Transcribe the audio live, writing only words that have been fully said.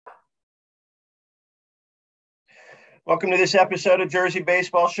Welcome to this episode of Jersey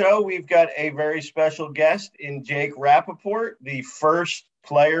Baseball Show. We've got a very special guest in Jake Rappaport, the first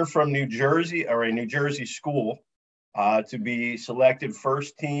player from New Jersey or a New Jersey school to be selected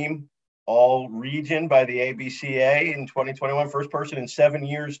first team all region by the ABCA in 2021. First person in 7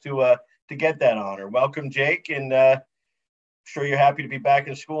 years to get that honor. Welcome, Jake, and sure you're happy to be back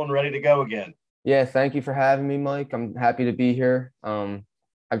in school and ready to go again. Yeah, thank you for having me, Mike. I'm happy to be here.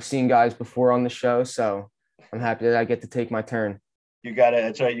 I've seen guys before on the show, so I'm happy that I get to take my turn.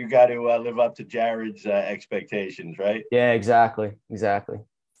 That's right. You got to live up to Jared's expectations, right? Yeah, exactly.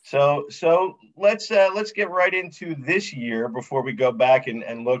 So let's get right into this year before we go back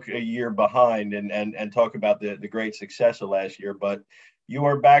and look a year behind and talk about the great success of last year. But you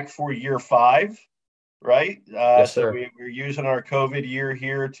are back for year 5, right? Yes, So sir. we're using our COVID year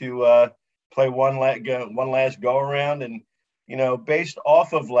here to play one last go around, and based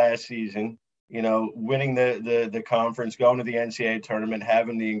off of last season, winning the conference, going to the NCAA tournament,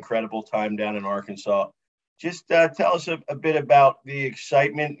 having the incredible time down in Arkansas. Just tell us a bit about the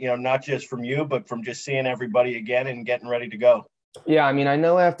excitement, not just from you, but from just seeing everybody again and getting ready to go. Yeah, I mean, I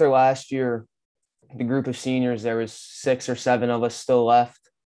know after last year, the group of seniors, there was 6 or 7 of us still left.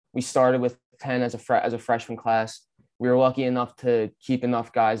 We started with 10 as a freshman class. We were lucky enough to keep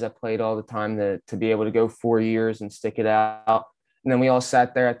enough guys that played all the time to be able to go 4 years and stick it out. And then we all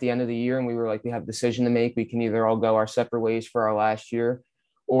sat there at the end of the year and we were like, we have a decision to make. We can either all go our separate ways for our last year,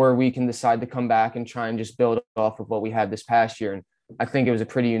 or we can decide to come back and try and just build off of what we had this past year. And I think it was a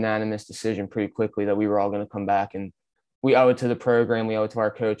pretty unanimous decision pretty quickly that we were all going to come back, and we owe it to the program, we owe it to our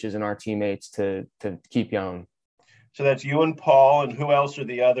coaches and our teammates to keep going. So that's you and Paul, and who else are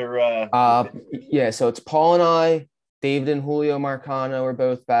the other? Yeah, so it's Paul and I. David and Julio Marcano are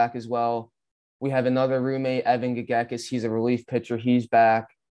both back as well. We have another roommate, Evan Gagekis. He's a relief pitcher. He's back.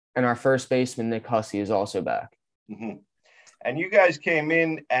 And our first baseman, Nick Hussey, is also back. Mm-hmm. And you guys came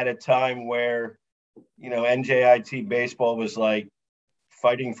in at a time where, NJIT baseball was like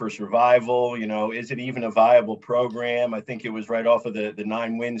fighting for survival. Is it even a viable program? I think it was right off of the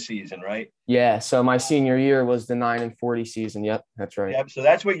 9-win season, right? Yeah. So my senior year was the 9-40 season. Yep, that's right. Yep. So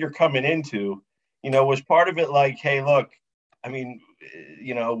that's what you're coming into. Was part of it like, hey, look, I mean,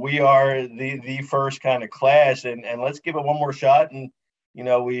 we are the first kind of class, and let's give it one more shot. And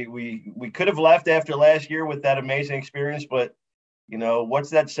we could have left after last year with that amazing experience, but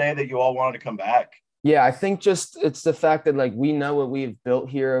what's that say that you all wanted to come back? Yeah, I think just it's the fact that like we know what we've built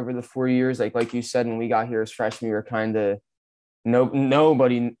here over the 4 years. Like you said, when we got here as freshmen, we were kind of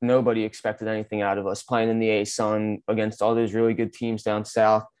nobody expected anything out of us playing in the ASUN against all those really good teams down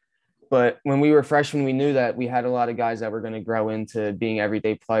south. But when we were freshmen, we knew that we had a lot of guys that were going to grow into being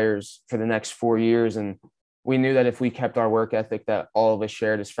everyday players for the next 4 years. And we knew that if we kept our work ethic that all of us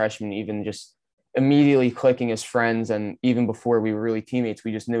shared as freshmen, even just immediately clicking as friends, and even before we were really teammates,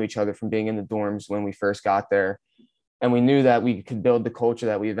 we just knew each other from being in the dorms when we first got there. And we knew that we could build the culture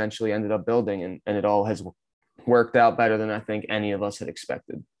that we eventually ended up building. And it all has worked out better than I think any of us had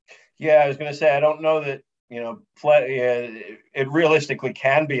expected. Yeah, I was going to say, I don't know that it realistically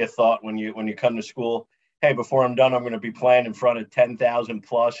can be a thought when you come to school. Hey, before I'm done, I'm going to be playing in front of 10,000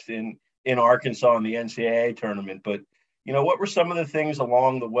 plus in Arkansas in the NCAA tournament. But what were some of the things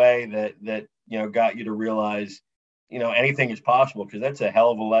along the way that got you to realize anything is possible? Because that's a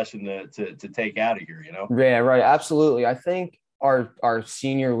hell of a lesson to take out of here. Yeah, right. Absolutely. I think our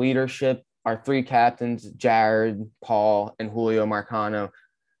senior leadership, our 3 captains, Jared, Paul, and Julio Marcano,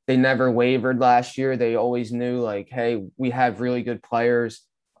 they never wavered last year. They always knew like, hey, we have really good players.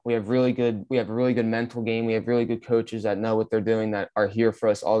 We have a really good mental game. We have really good coaches that know what they're doing, that are here for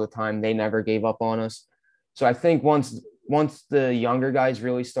us all the time. They never gave up on us. So I think once the younger guys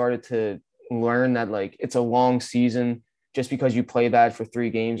really started to learn that like it's a long season, just because you play bad for 3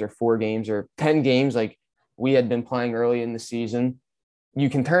 games or 4 games or 10 games, like we had been playing early in the season, you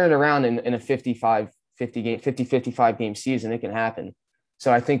can turn it around in a 55 game season. It can happen.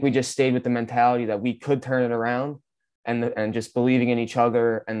 So I think we just stayed with the mentality that we could turn it around, and just believing in each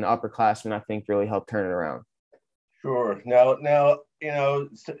other, and the upperclassmen, I think, really helped turn it around. Sure. Now,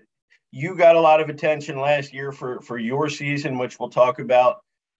 you got a lot of attention last year for your season, which we'll talk about.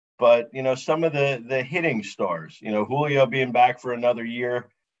 But, some of the hitting stars, Julio being back for another year,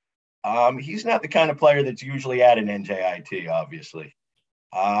 he's not the kind of player that's usually at an NJIT, obviously.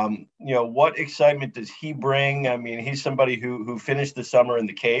 What excitement does he bring? I mean, he's somebody who finished the summer in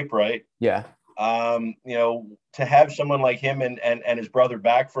the Cape, right? Yeah. To have someone like him and his brother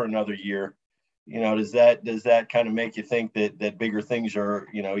back for another year, does that kind of make you think that bigger things are,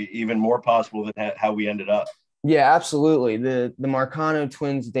 even more possible than how we ended up? Yeah, absolutely. The Marcano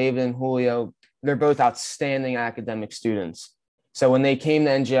twins, David and Julio, they're both outstanding academic students. So when they came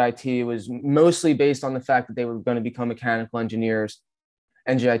to NJIT, it was mostly based on the fact that they were going to become mechanical engineers.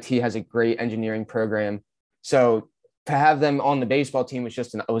 NJIT has a great engineering program. So to have them on the baseball team was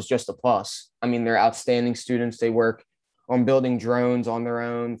just a plus. I mean, they're outstanding students. They work on building drones on their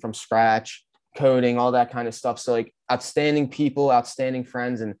own from scratch, coding, all that kind of stuff. So like outstanding people, outstanding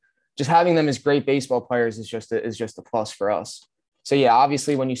friends, and just having them as great baseball players is just a plus for us. So yeah,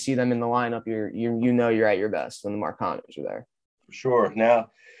 obviously when you see them in the lineup, you're at your best when the Marcanos are there. Sure. Now,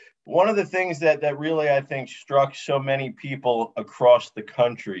 one of the things that really I think struck so many people across the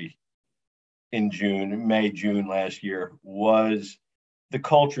country in June last year was the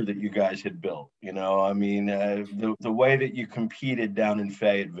culture that you guys had built. You know, I mean, the way that you competed down in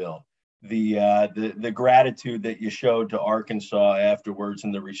Fayetteville, the gratitude that you showed to Arkansas afterwards,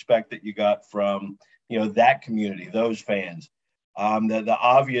 and the respect that you got from, you know, that community, those fans, the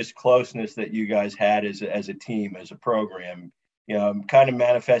obvious closeness that you guys had as a team, as a program, you know, kind of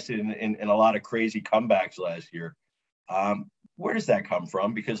manifested in a lot of crazy comebacks last year. Where does that come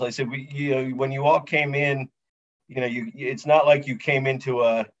from? Because like I said, when you all came in, you know, it's not like you came into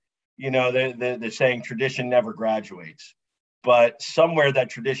a, you know, the saying tradition never graduates, but somewhere that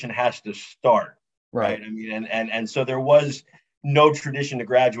tradition has to start, right? I mean, and so there was no tradition to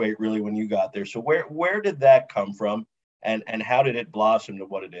graduate really when you got there. So where did that come from, and how did it blossom to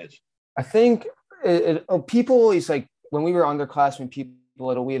what it is? I think people always, like, when we were underclassmen,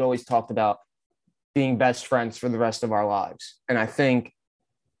 we'd always talked about being best friends for the rest of our lives. And I think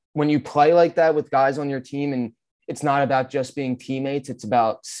when you play like that with guys on your team, and it's not about just being teammates, it's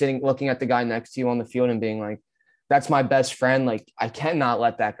about looking at the guy next to you on the field and being like, that's my best friend. Like, I cannot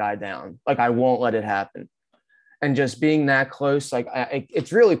let that guy down. Like, I won't let it happen. And just being that close, like,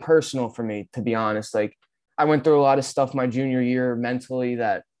 it's really personal for me, to be honest. Like, I went through a lot of stuff my junior year mentally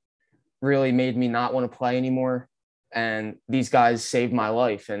that really made me not want to play anymore. And these guys saved my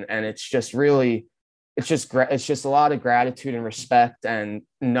life. And it's just really, it's just a lot of gratitude and respect, and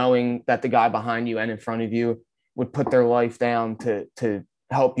knowing that the guy behind you and in front of you would put their life down to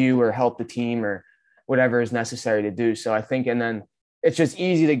help you or help the team or whatever is necessary to do. So I think, and then it's just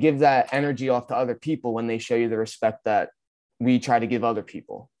easy to give that energy off to other people when they show you the respect that we try to give other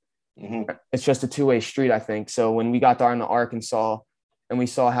people. Mm-hmm. It's just a two-way street, I think. So when we got down to Arkansas and we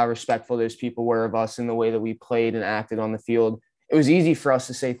saw how respectful those people were of us in the way that we played and acted on the field, it was easy for us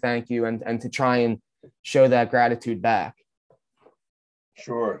to say thank you and to try and show that gratitude back.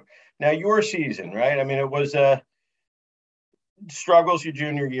 Sure. Now, your season, right? I mean, it was struggles your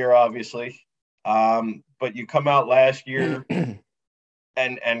junior year, obviously, but you come out last year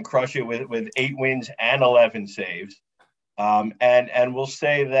and crush it with 8 wins and 11 saves. And we'll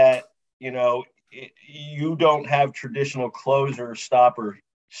say that, you know, you don't have traditional closer stopper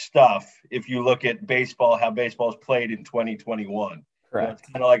stuff if you look at baseball, how baseball's played in 2021. Correct. You know, it's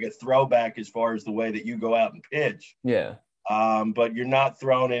kind of like a throwback as far as the way that you go out and pitch. Yeah. But you're not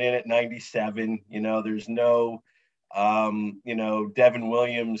throwing it in at 97. You know, there's no, you know, Devin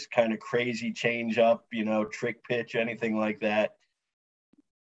Williams kind of crazy change up, you know, trick pitch, anything like that.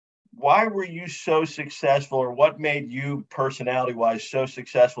 Why were you so successful, or what made you personality-wise so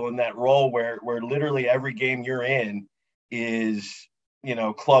successful in that role where literally every game you're in is, you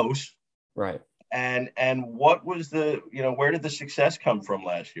know, close? Right. And what was the, you know, where did the success come from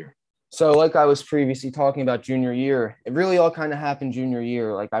last year? So like I was previously talking about junior year, it really all kind of happened junior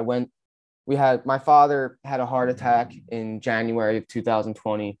year. Like my father had a heart attack in January of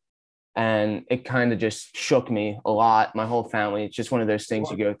 2020. And it kind of just shook me a lot, my whole family. It's just one of those things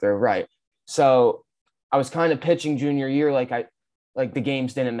you go through. Right. So I was kind of pitching junior year, like the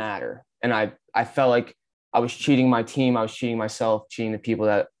games didn't matter. And I felt like I was cheating my team. I was cheating myself, cheating the people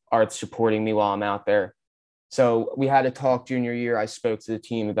that are supporting me while I'm out there. So we had a talk junior year. I spoke to the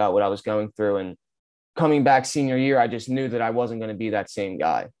team about what I was going through, and coming back senior year, I just knew that I wasn't going to be that same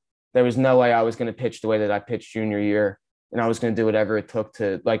guy. There was no way I was going to pitch the way that I pitched junior year. And I was going to do whatever it took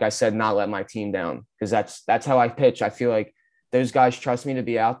to, like I said, not let my team down, because that's how I pitch. I feel like those guys trust me to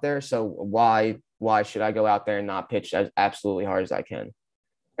be out there. So why should I go out there and not pitch as absolutely hard as I can?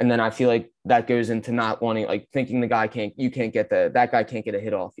 And then I feel like that goes into not wanting, like, thinking that guy can't get a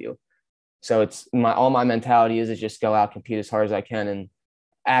hit off you. So it's all my mentality is just go out, compete as hard as I can, and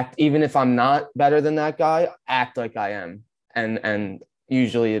act, even if I'm not better than that guy, act like I am. And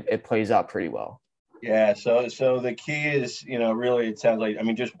usually it plays out pretty well. Yeah, so the key is, you know, really, it sounds like, I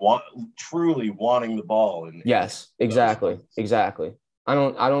mean, just truly wanting the ball. And yes, exactly. I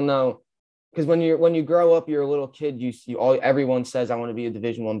don't know, because when you grow up, you're a little kid. Everyone says I want to be a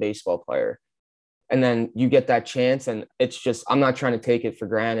Division I baseball player, and then you get that chance, and it's just, I'm not trying to take it for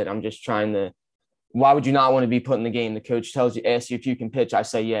granted. I'm just trying to why would you not want to be put in the game? The coach asks you if you can pitch. I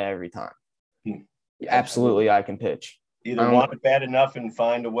say, yeah, every time. Absolutely, I can pitch. Either want it bad enough and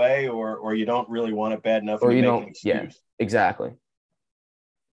find a way, or you don't really want it bad enough or and you make don't. an excuse. Yeah, exactly.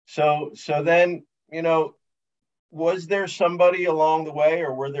 So then, was there somebody along the way,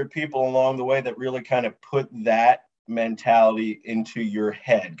 or were there people along the way that really kind of put that mentality into your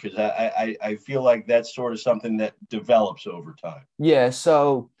head? Because I feel like that's sort of something that develops over time. Yeah.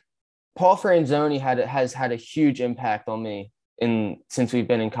 So Paul Franzoni has had a huge impact on me since we've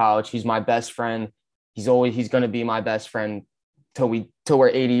been in college. He's my best friend. He's going to be my best friend till we're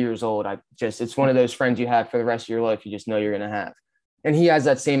 80 years old. It's one of those friends you have for the rest of your life. You just know you're going to have. And he has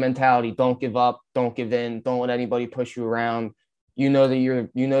that same mentality. Don't give up. Don't give in. Don't let anybody push you around. You know that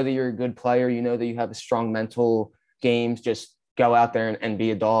you're a good player. You know that you have a strong mental games. Just go out there and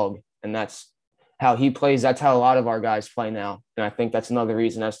be a dog. And that's how he plays. That's how a lot of our guys play now. And I think that's another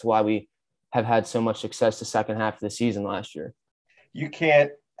reason as to why we have had so much success the second half of the season last year. You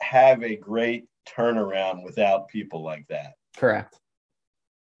can't have a great turnaround without people like that. Correct.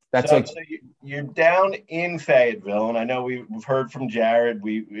 So you're down in Fayetteville, and I know we've heard from Jared.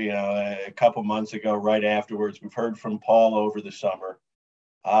 A couple months ago, right afterwards, we've heard from Paul over the summer.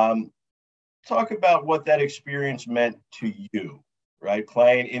 Talk about what that experience meant to you, right?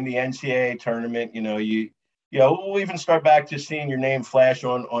 Playing in the NCAA tournament. We'll even start back to seeing your name flash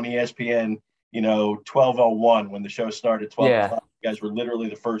on ESPN. 12:01 when the show started. 12 o'clock. You guys were literally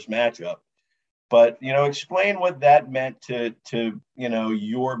the first matchup. But, explain what that meant to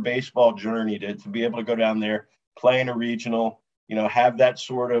your baseball journey to be able to go down there, play in a regional, have that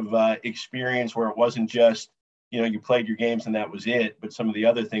sort of experience where it wasn't just, you played your games and that was it, but some of the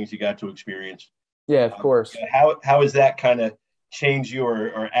other things you got to experience. Yeah, of course. How has that kind of changed you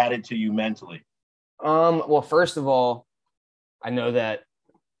or added to you mentally? Well, first of all, I know that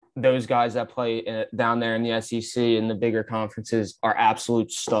those guys that play down there in the SEC and the bigger conferences are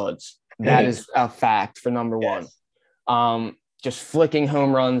absolute studs. That is a fact for number one. Just flicking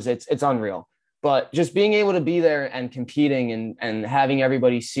home runs, it's unreal. But just being able to be there and competing and having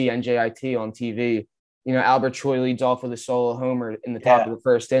everybody see NJIT on TV, Albert Choi leads off with a solo homer in the top of the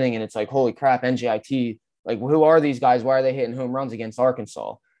first inning, and it's like, holy crap, NJIT, like, who are these guys? Why are they hitting home runs against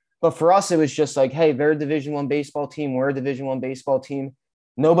Arkansas? But for us, it was just like, hey, they're a Division I baseball team. We're a Division I baseball team.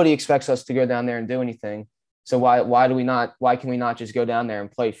 Nobody expects us to go down there and do anything. So why can we not just go down there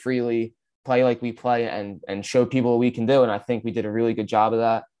and play freely, play like we play and show people what we can do? And I think we did a really good job of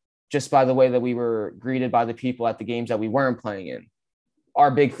that just by the way that we were greeted by the people at the games that we weren't playing in. Our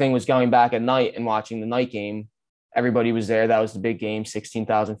big thing was going back at night and watching the night game. Everybody was there. That was the big game,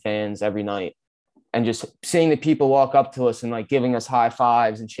 16,000 fans every night. And just seeing the people walk up to us and like giving us high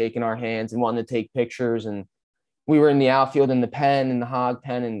fives and shaking our hands and wanting to take pictures. And we were in the outfield in the pen, in the hog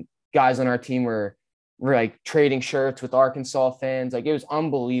pen, and guys on our team were like trading shirts with Arkansas fans. Like, it was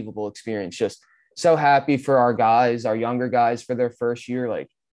unbelievable experience. Just so happy for our guys, our younger guys, for their first year. Like,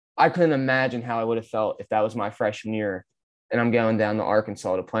 I couldn't imagine how I would have felt if that was my freshman year and I'm going down to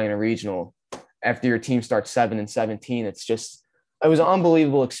Arkansas to play in a regional after your team starts 7-17. It was an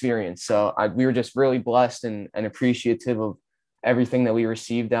unbelievable experience. So we were just really blessed and appreciative of everything that we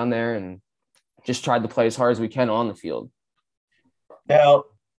received down there, and just tried to play as hard as we can on the field. Now,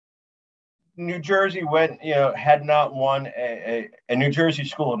 New Jersey had not won a New Jersey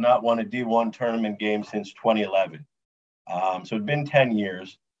school had not won a D1 tournament game since 2011. So it'd been 10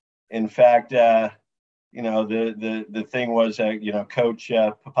 years. In fact, the thing was, Coach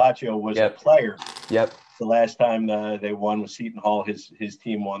Papaccio was a player. Yep. The last time they won was Seton Hall. His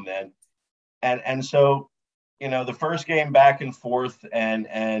team won then. And so, the first game back and forth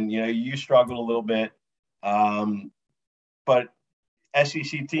and you struggled a little bit. But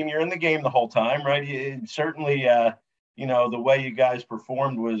SEC team, you're in the game the whole time, right? Certainly, the way you guys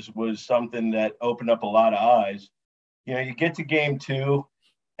performed was something that opened up a lot of eyes. You get to game two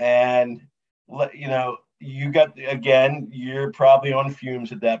and, you got, again, you're probably on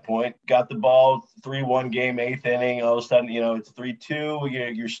fumes at that point. Got the ball, 3-1 game, 8th inning. All of a sudden, it's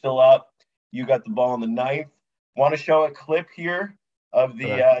 3-2. You're still up. You got the ball in the 9th. Want to show a clip here of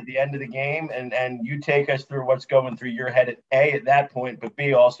the end of the game, and you take us through what's going through your head at that point, but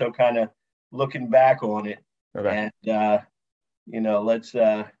B, also kind of looking back on it. Okay. And let's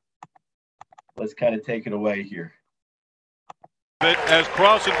kind of take it away here. As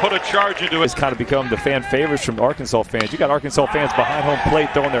Carlson put a charge into it. It's kind of become the fan favorites from Arkansas fans. You got Arkansas fans behind home plate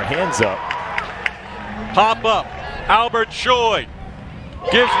throwing their hands up. Pop up. Albert Choi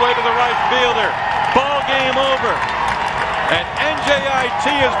gives way to the right fielder. Ball game over. And NJIT,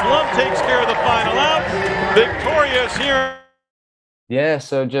 as Blum takes care of the final out, victorious here. Yeah,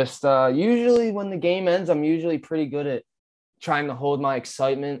 so just usually when the game ends, I'm usually pretty good at trying to hold my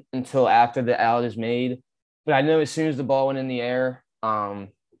excitement until after the out is made. But I know as soon as the ball went in the air,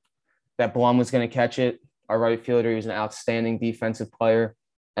 that Blum was going to catch it. Our right fielder, he was an outstanding defensive player.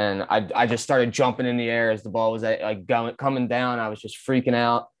 And I just started jumping in the air as the ball was coming down. I was just freaking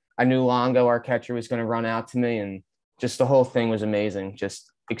out. I knew Longo, our catcher, was going to run out to me. And just the whole thing was amazing. Just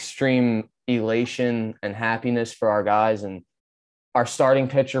extreme elation and happiness for our guys. And our starting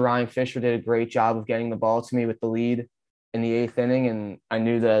pitcher, Ryan Fisher, did a great job of getting the ball to me with the lead in the 8th inning. And I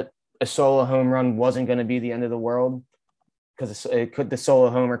knew that a solo home run wasn't going to be the end of the world because the solo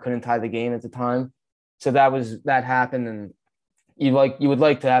homer couldn't tie the game at the time. So that happened. And you would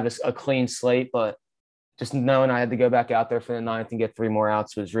like to have a clean slate, but just knowing I had to go back out there for the 9th and get 3 more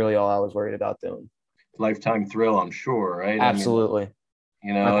outs was really all I was worried about doing. Lifetime thrill, I'm sure, right? Absolutely. I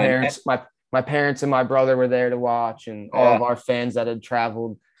mean, my parents and my brother were there to watch, and all of our fans that had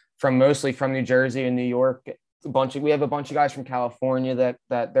traveled mostly from New Jersey and New York. We have a bunch of guys from California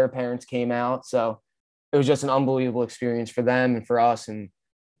that their parents came out. So it was just an unbelievable experience for them and for us. And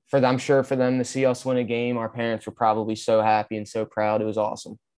I'm sure for them to see us win a game, our parents were probably so happy and so proud. It was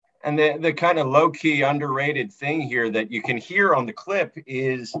awesome. And the kind of low-key underrated thing here that you can hear on the clip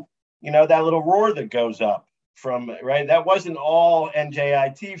is, that little roar that goes up from, right? That wasn't all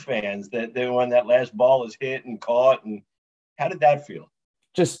NJIT fans that when that last ball is hit and caught. And how did that feel?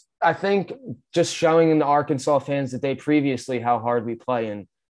 I think just showing the Arkansas fans that they previously how hard we play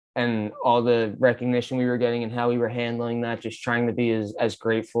and all the recognition we were getting and how we were handling that, just trying to be as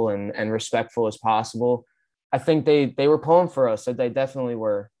grateful and respectful as possible. I think they were pulling for us. So they definitely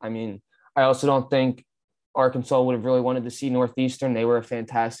were. I mean, I also don't think Arkansas would have really wanted to see Northeastern. They were a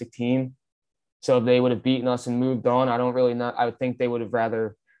fantastic team. So if they would have beaten us and moved on, I would think they would have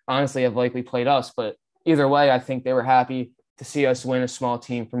rather honestly have likely played us. But either way, I think they were happy to see us win. A small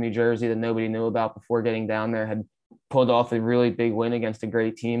team from New Jersey that nobody knew about before getting down there had pulled off a really big win against a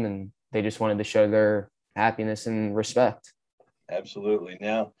great team, and they just wanted to show their happiness and respect. Absolutely.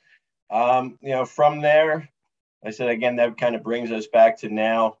 Now, from there, I said, again, that kind of brings us back to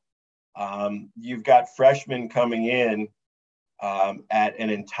now. You've got freshmen coming in at an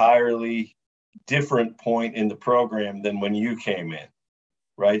entirely different point in the program than when you came in,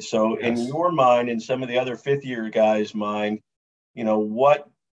 right? So yes. In your mind and some of the other fifth-year guys' mind, what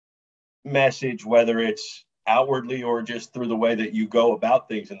message, whether it's outwardly or just through the way that you go about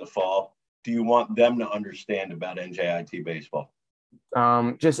things in the fall, do you want them to understand about NJIT baseball?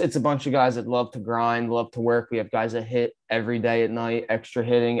 It's a bunch of guys that love to grind, love to work. We have guys that hit every day at night, extra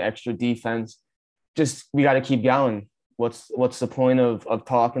hitting, extra defense. Just, we got to keep going. What's the point of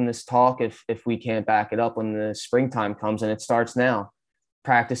talking this talk if we can't back it up when the springtime comes, and it starts now?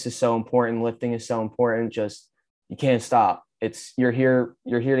 Practice is so important. Lifting is so important. Just, you can't stop. You're here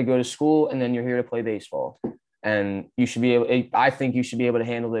to go to school, and then you're here to play baseball. And you should be able, I think you should be able to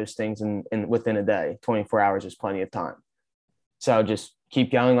handle those things in within a day. 24 hours is plenty of time. So just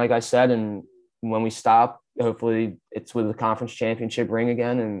keep going, like I said. And when we stop, hopefully it's with the conference championship ring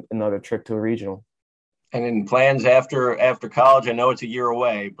again and another trip to a regional. And in plans after college, I know it's a year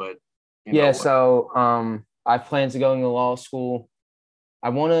away, but So I have plans to go into law school.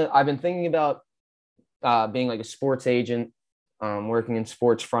 I've been thinking about being like a sports agent, working in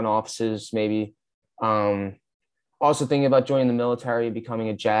sports front offices, maybe. Also thinking about joining the military, becoming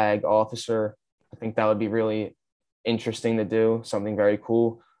a JAG officer. I think that would be really interesting to do, something very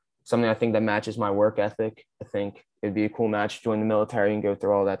cool, something I think that matches my work ethic. I think it'd be a cool match to join the military and go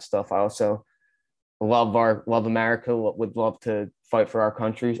through all that stuff. I also love America, would love to fight for our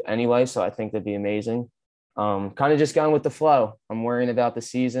country anyway. So I think that'd be amazing. Kind of just going with the flow. I'm worrying about the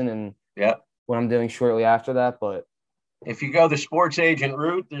season and what I'm doing shortly after that. But if you go the sports agent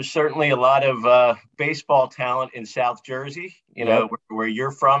route, there's certainly a lot of baseball talent in South Jersey, where you're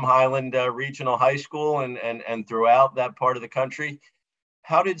from, Highland Regional High School and throughout that part of the country.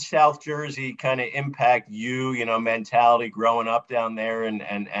 How did South Jersey kind of impact you, mentality growing up down there and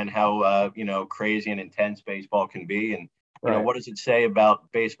how, crazy and intense baseball can be? And, what does it say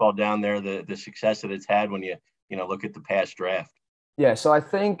about baseball down there, the success that it's had when you look at the past draft? Yeah, so I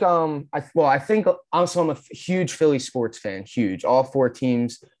think I'm a huge Philly sports fan, huge, all 4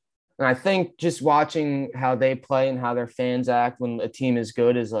 teams. And I think just watching how they play and how their fans act when a team is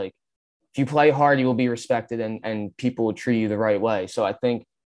good is like, if you play hard, you will be respected and people will treat you the right way. So I think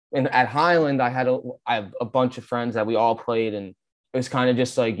at Highland, I have a bunch of friends that we all played, and it was kind of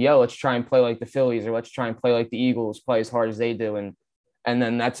just like, let's try and play like the Phillies, or let's try and play like the Eagles, play as hard as they do. And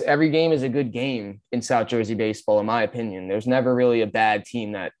then every game is a good game in South Jersey baseball, in my opinion. There's never really a bad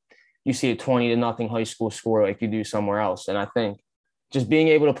team that you see a 20-0 high school score like you do somewhere else. And I think just being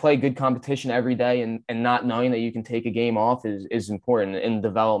able to play good competition every day and not knowing that you can take a game off is important in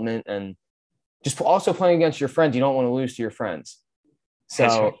development, and just also playing against your friends. You don't want to lose to your friends.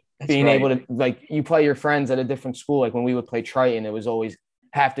 So being able to, like, you play your friends at a different school. Like when we would play Triton, it was always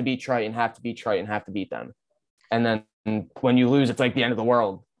have to beat Triton, have to beat Triton, have to beat them. And then when you lose, it's like the end of the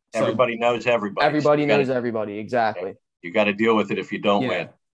world. So everybody knows everybody. Everybody knows everybody. Exactly. You got to deal with it if you don't win.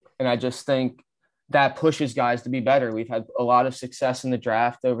 And I just think that pushes guys to be better. We've had a lot of success in the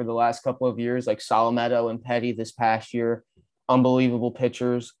draft over the last couple of years, like Solometto and Petty this past year. Unbelievable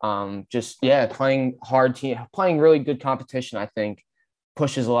pitchers. Playing hard team, playing really good competition, I think,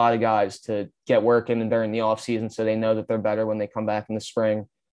 pushes a lot of guys to get working and during the offseason, so they know that they're better when they come back in the spring.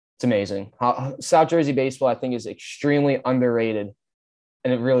 It's amazing. South Jersey baseball, I think, is extremely underrated,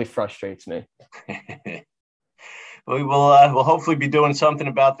 and it really frustrates me. We'll hopefully be doing something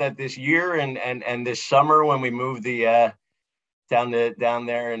about that this year and this summer when we move the down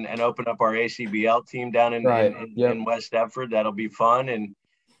there and open up our ACBL team down in West Deptford. That'll be fun. And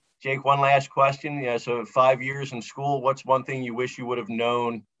Jake, one last question. So 5 years in school, what's one thing you wish you would have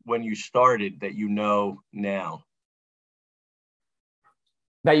known when you started that you know now?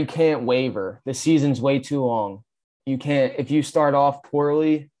 That you can't waver. The season's way too long. You can't, if you start off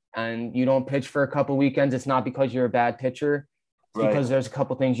poorly and you don't pitch for a couple weekends, it's not because you're a bad pitcher. It's because there's a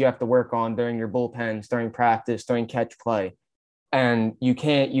couple things you have to work on during your bullpens, during practice, during catch play. And you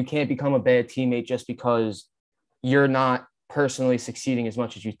can't become a bad teammate just because you're not personally succeeding as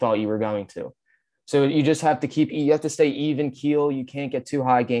much as you thought you were going to. So you just have to you have to stay even keel. You can't get too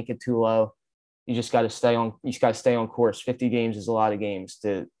high, can't get too low. You just got to stay on course. 50 games is a lot of games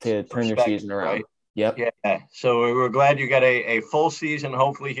to turn your season around. Right? Yep. Yeah. So we're glad you got a full season,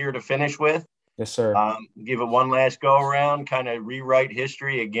 hopefully, here to finish with. Yes, sir. Give it one last go around, kind of rewrite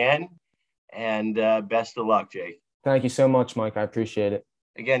history again. And best of luck, Jake. Thank you so much, Mike. I appreciate it.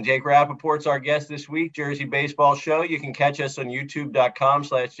 Again, Jake Rappaport's our guest this week, Jersey Baseball Show. You can catch us on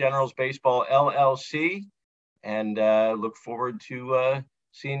youtube.com/Generals Baseball LLC, and look forward to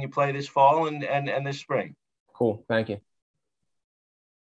seeing you play this fall and this spring. Cool. Thank you.